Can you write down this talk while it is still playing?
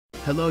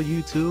Hello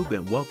YouTube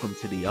and welcome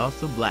to the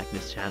Awesome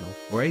Blackness channel,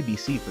 or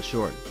ABC for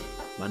short.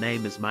 My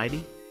name is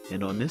Mighty,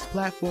 and on this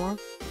platform,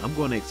 I'm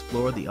going to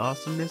explore the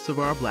awesomeness of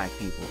our black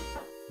people.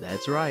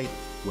 That's right,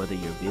 whether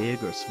you're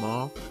big or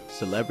small,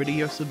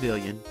 celebrity or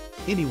civilian,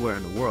 anywhere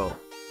in the world,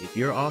 if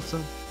you're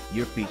awesome,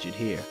 you're featured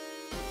here.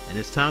 And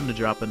it's time to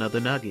drop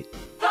another nugget.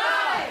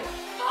 5,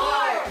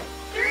 4,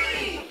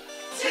 3,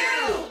 2.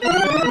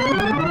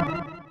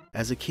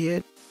 As a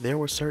kid, there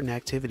were certain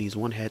activities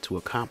one had to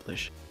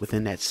accomplish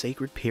within that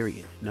sacred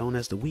period known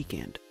as the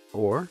weekend,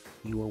 or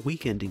you were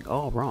weekending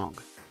all wrong,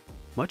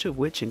 much of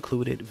which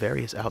included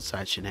various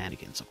outside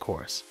shenanigans, of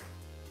course.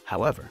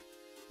 However,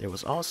 there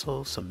was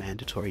also some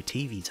mandatory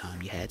TV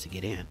time you had to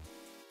get in,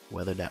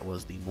 whether that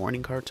was the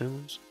morning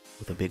cartoons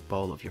with a big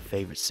bowl of your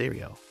favorite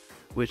cereal,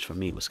 which for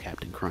me was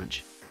Captain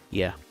Crunch.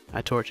 Yeah,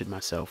 I tortured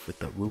myself with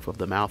the roof of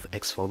the mouth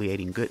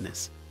exfoliating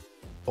goodness,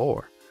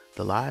 or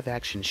the live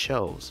action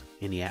shows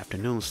in the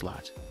afternoon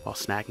slot while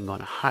snacking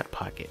on a Hot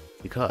Pocket,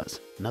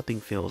 because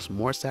nothing feels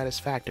more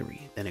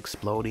satisfactory than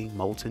exploding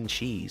molten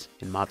cheese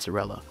and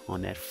mozzarella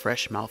on that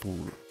fresh mouth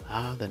wound.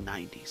 Ah, the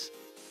 90s.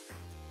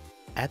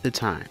 At the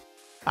time,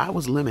 I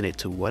was limited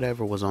to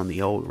whatever was on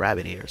the old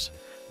rabbit ears,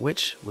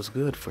 which was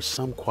good for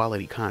some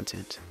quality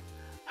content.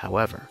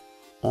 However,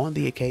 on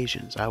the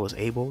occasions I was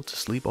able to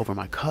sleep over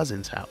my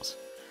cousin's house,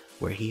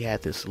 where he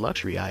had this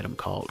luxury item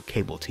called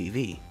cable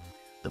TV,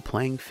 the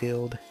playing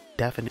field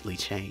definitely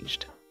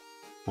changed.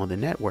 On the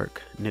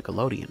network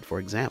Nickelodeon, for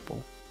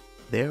example,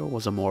 there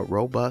was a more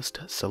robust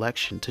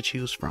selection to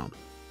choose from,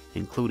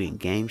 including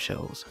game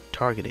shows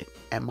targeted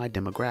at my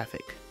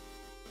demographic.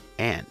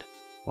 And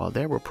while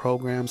there were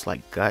programs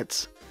like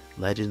Guts,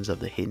 Legends of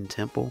the Hidden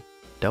Temple,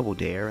 Double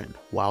Dare, and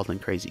Wild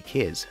and Crazy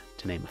Kids,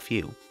 to name a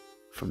few,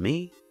 for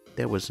me,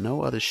 there was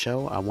no other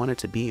show I wanted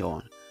to be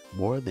on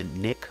more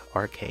than Nick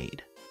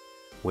Arcade,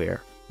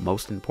 where,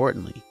 most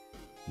importantly,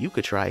 you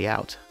could try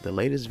out the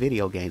latest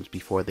video games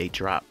before they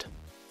dropped.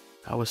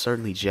 I was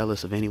certainly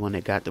jealous of anyone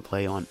that got to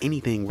play on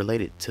anything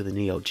related to the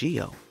Neo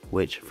Geo,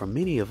 which for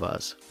many of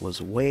us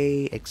was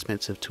way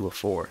expensive to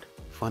afford.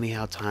 Funny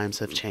how times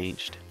have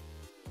changed.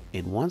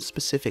 In one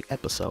specific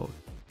episode,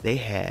 they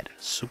had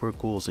Super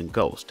Ghouls and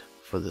Ghosts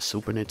for the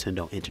Super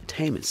Nintendo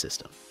Entertainment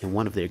System in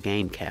one of their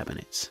game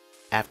cabinets.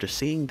 After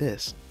seeing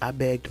this, I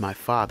begged my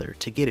father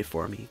to get it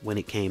for me when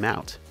it came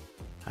out.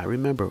 I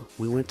remember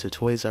we went to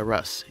Toys R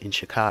Us in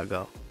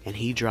Chicago, and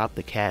he dropped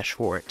the cash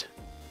for it.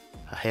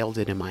 I held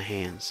it in my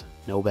hands,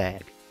 no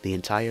bag, the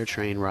entire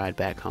train ride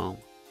back home.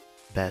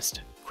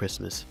 Best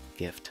Christmas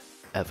gift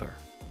ever.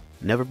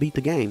 Never beat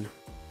the game,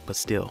 but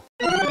still.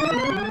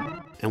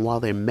 And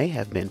while there may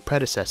have been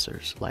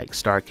predecessors like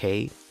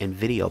Starcade and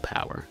Video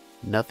Power,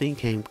 nothing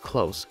came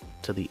close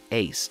to the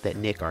ace that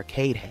Nick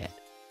Arcade had,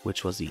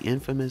 which was the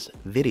infamous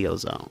Video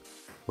Zone,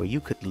 where you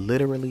could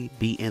literally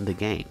be in the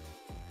game.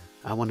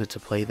 I wanted to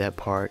play that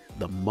part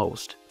the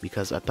most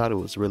because I thought it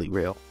was really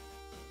real.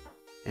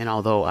 And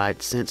although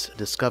I'd since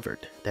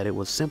discovered that it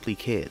was simply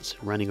kids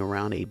running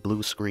around a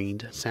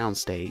blue-screened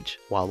soundstage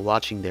while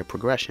watching their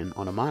progression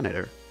on a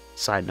monitor,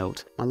 side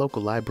note, my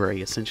local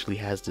library essentially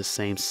has the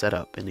same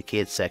setup in the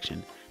kids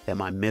section that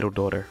my middle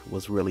daughter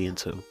was really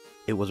into.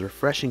 It was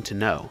refreshing to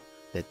know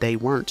that they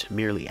weren't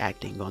merely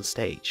acting on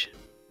stage.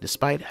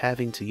 Despite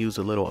having to use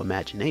a little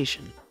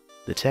imagination,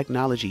 the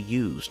technology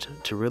used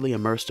to really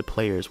immerse the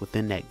players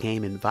within that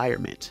game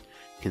environment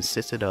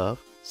consisted of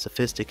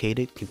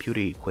sophisticated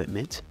computer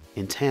equipment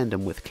in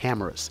tandem with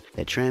cameras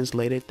that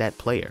translated that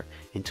player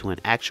into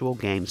an actual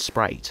game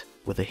sprite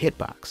with a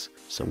hitbox,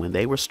 so when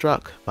they were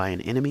struck by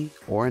an enemy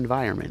or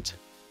environment,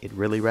 it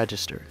really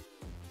registered,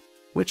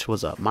 which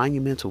was a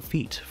monumental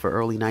feat for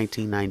early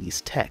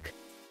 1990s tech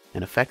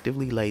and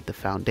effectively laid the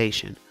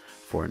foundation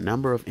for a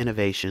number of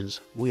innovations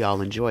we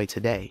all enjoy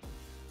today.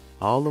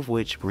 All of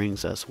which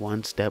brings us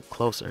one step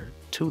closer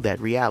to that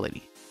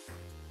reality.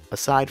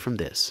 Aside from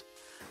this,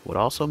 what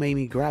also made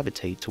me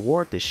gravitate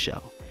toward this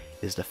show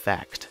is the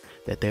fact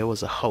that there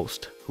was a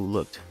host who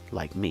looked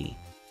like me,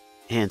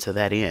 and to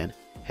that end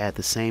had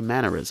the same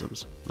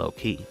mannerisms,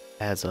 low-key,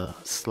 as a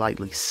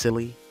slightly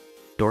silly,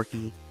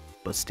 dorky,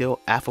 but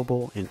still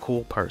affable and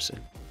cool person.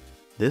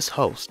 This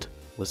host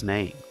was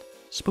named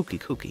Spooky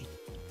Kooky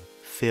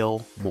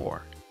Phil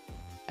Moore,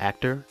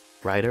 actor,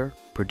 writer,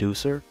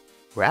 producer,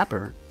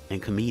 rapper,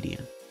 and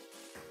comedian.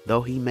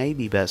 Though he may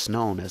be best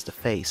known as the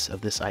face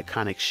of this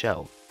iconic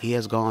show, he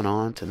has gone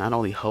on to not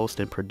only host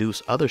and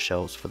produce other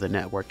shows for the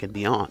network and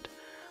beyond,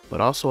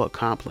 but also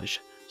accomplish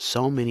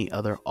so many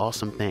other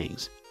awesome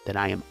things that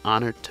I am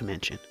honored to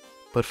mention.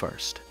 But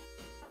first,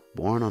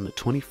 born on the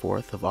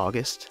 24th of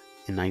August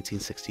in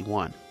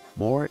 1961,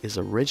 Moore is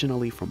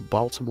originally from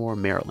Baltimore,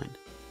 Maryland.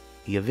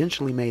 He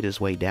eventually made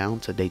his way down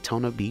to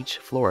Daytona Beach,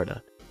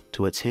 Florida,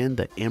 to attend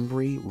the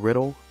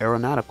Embry-Riddle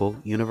Aeronautical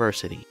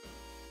University,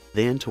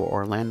 then to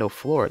Orlando,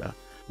 Florida,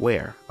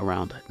 where,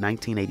 around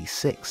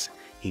 1986,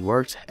 he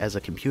worked as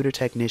a computer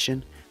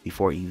technician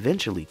before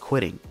eventually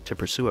quitting to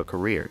pursue a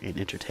career in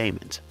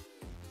entertainment.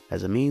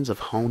 As a means of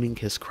honing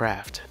his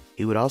craft,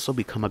 he would also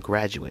become a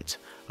graduate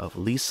of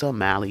Lisa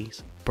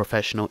Malley's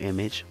Professional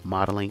Image,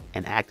 Modeling,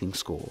 and Acting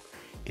School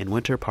in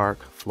Winter Park,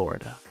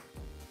 Florida.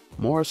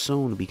 Moore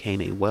soon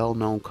became a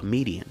well-known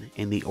comedian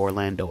in the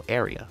Orlando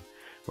area,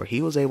 where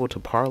he was able to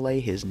parlay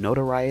his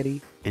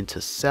notoriety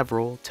into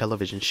several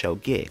television show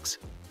gigs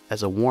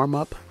as a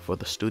warm-up for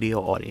the studio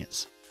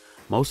audience,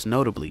 most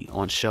notably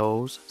on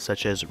shows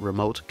such as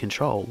Remote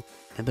Control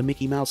and The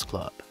Mickey Mouse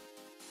Club.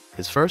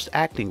 His first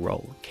acting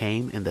role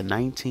came in the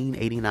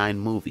 1989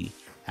 movie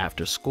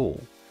After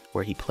School,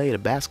 where he played a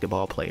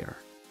basketball player.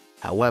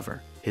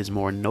 However, his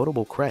more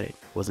notable credit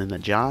was in the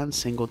John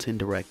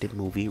Singleton-directed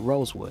movie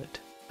Rosewood,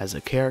 as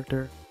a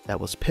character that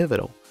was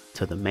pivotal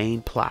to the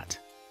main plot.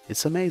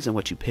 It's amazing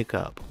what you pick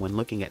up when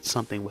looking at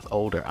something with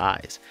older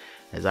eyes,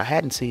 as I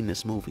hadn't seen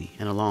this movie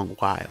in a long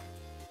while.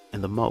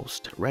 And the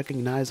most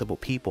recognizable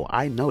people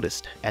I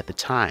noticed at the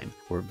time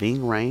were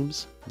Ving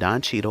Rhames,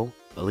 Don Cheadle,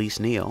 Elise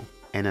Neal,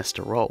 and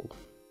Esther Rolle.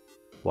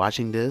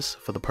 Watching this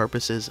for the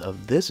purposes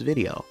of this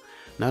video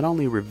not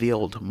only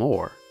revealed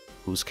Moore,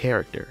 whose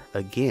character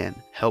again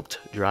helped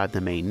drive the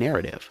main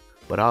narrative,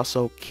 but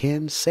also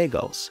Ken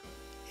Sagoes,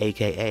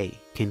 aka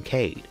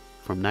Kincaid,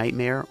 from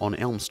Nightmare on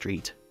Elm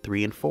Street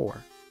 3 and 4.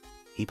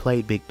 He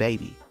played Big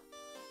Baby,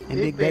 and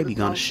Big Baby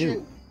gonna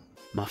shoot,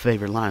 my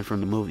favorite line from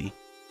the movie.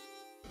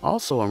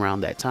 Also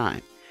around that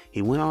time,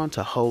 he went on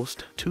to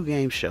host 2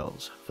 game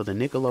shows for the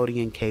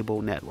Nickelodeon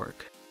cable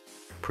network.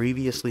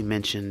 Previously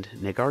mentioned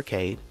Nick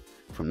Arcade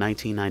from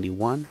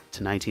 1991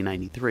 to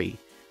 1993,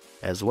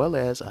 as well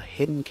as a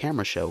hidden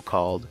camera show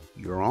called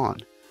You're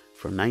On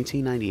from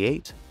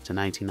 1998 to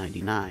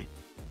 1999.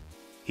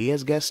 He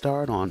has guest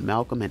starred on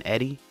Malcolm and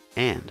Eddie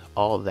and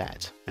All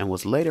That, and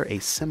was later a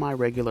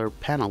semi-regular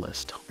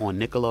panelist on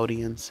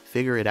Nickelodeon's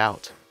Figure It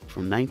Out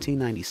from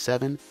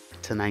 1997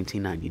 to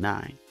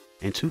 1999.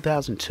 In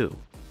 2002,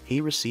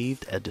 he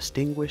received a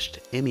Distinguished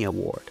Emmy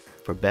Award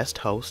for Best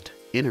Host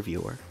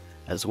Interviewer,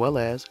 as well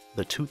as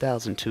the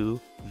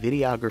 2002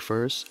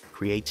 Videographer's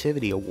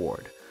Creativity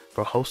Award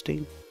for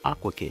hosting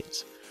Aqua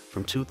Kids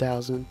from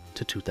 2000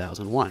 to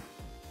 2001.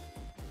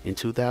 In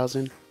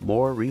 2000,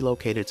 Moore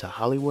relocated to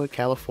Hollywood,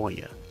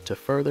 California to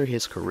further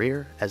his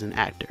career as an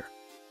actor,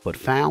 but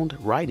found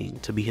writing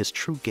to be his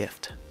true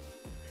gift.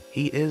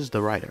 He is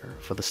the writer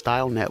for the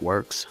Style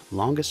Network's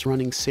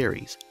longest-running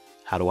series,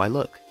 How Do I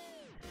Look?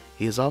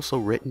 He has also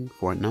written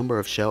for a number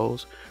of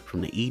shows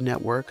from the E!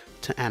 Network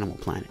to Animal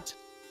Planet.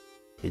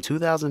 In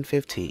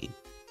 2015,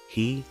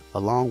 he,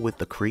 along with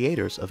the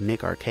creators of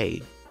Nick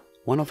Arcade,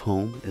 one of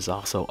whom is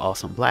also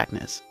Awesome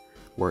Blackness,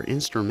 were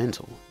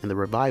instrumental in the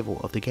revival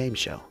of the game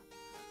show.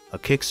 A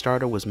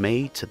Kickstarter was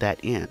made to that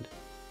end,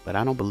 but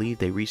I don't believe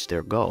they reached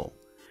their goal,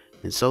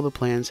 and so the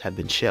plans have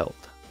been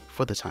shelved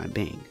for the time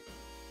being.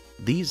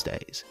 These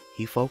days,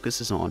 he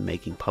focuses on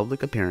making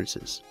public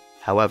appearances.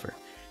 However,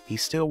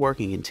 he's still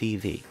working in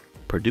TV,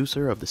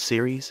 producer of the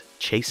series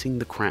Chasing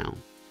the Crown,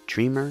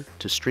 Dreamer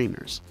to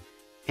Streamers,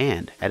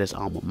 and at his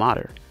alma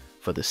mater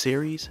for the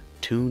series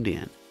Tuned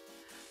In.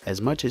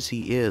 As much as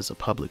he is a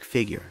public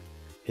figure,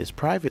 his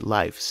private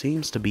life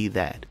seems to be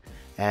that,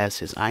 as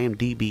his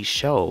IMDb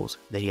shows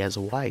that he has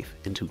a wife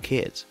and 2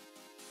 kids.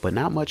 But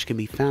not much can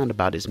be found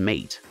about his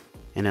mate,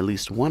 and at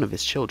least one of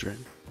his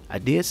children. I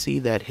did see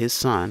that his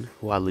son,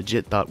 who I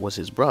legit thought was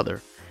his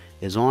brother,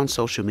 is on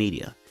social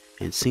media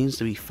and seems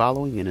to be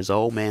following in his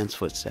old man's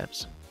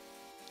footsteps.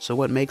 So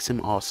what makes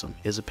him awesome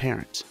is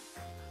apparent.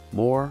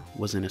 Moore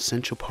was an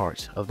essential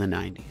part of the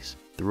 90s,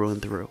 through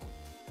and through.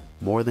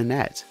 More than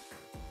that,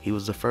 he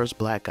was the first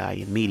black guy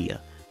in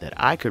media that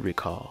I could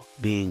recall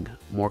being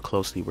more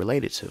closely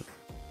related to.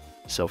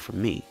 So for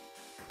me,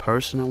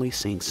 personally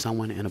seeing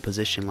someone in a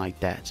position like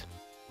that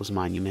was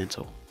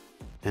monumental.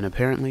 And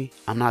apparently,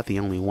 I'm not the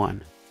only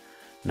one.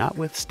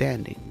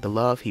 Notwithstanding the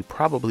love he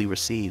probably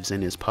receives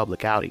in his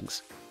public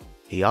outings,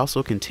 he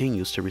also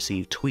continues to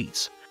receive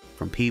tweets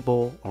from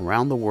people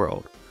around the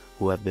world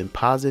who have been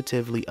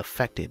positively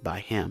affected by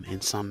him in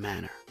some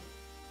manner.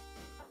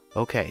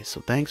 Okay,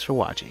 so thanks for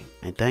watching,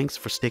 and thanks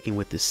for sticking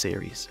with this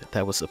series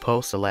that was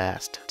supposed to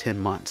last 10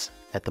 months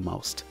at the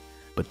most,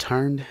 but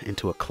turned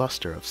into a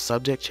cluster of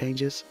subject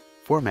changes,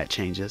 format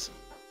changes,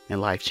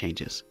 and life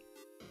changes,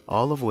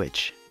 all of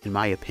which, in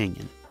my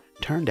opinion,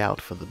 turned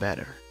out for the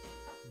better.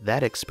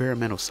 That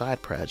experimental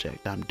side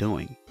project I'm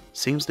doing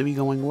seems to be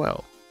going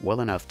well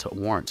enough to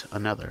warrant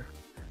another,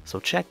 so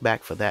check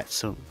back for that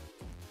soon.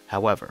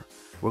 However,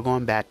 we're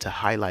going back to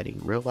highlighting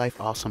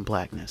real-life awesome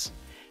blackness,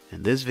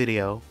 and this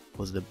video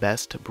was the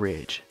best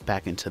bridge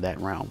back into that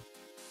realm.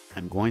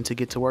 I'm going to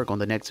get to work on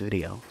the next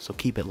video, so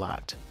keep it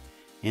locked.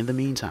 In the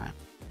meantime,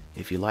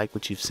 if you like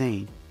what you've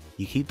seen,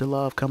 you keep the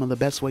love coming the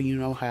best way you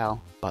know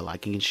how, by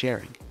liking and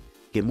sharing.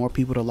 Get more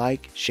people to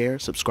like, share,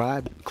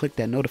 subscribe, and click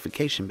that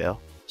notification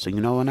bell so you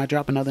know when I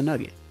drop another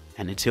nugget.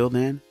 And until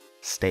then,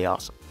 stay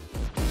awesome.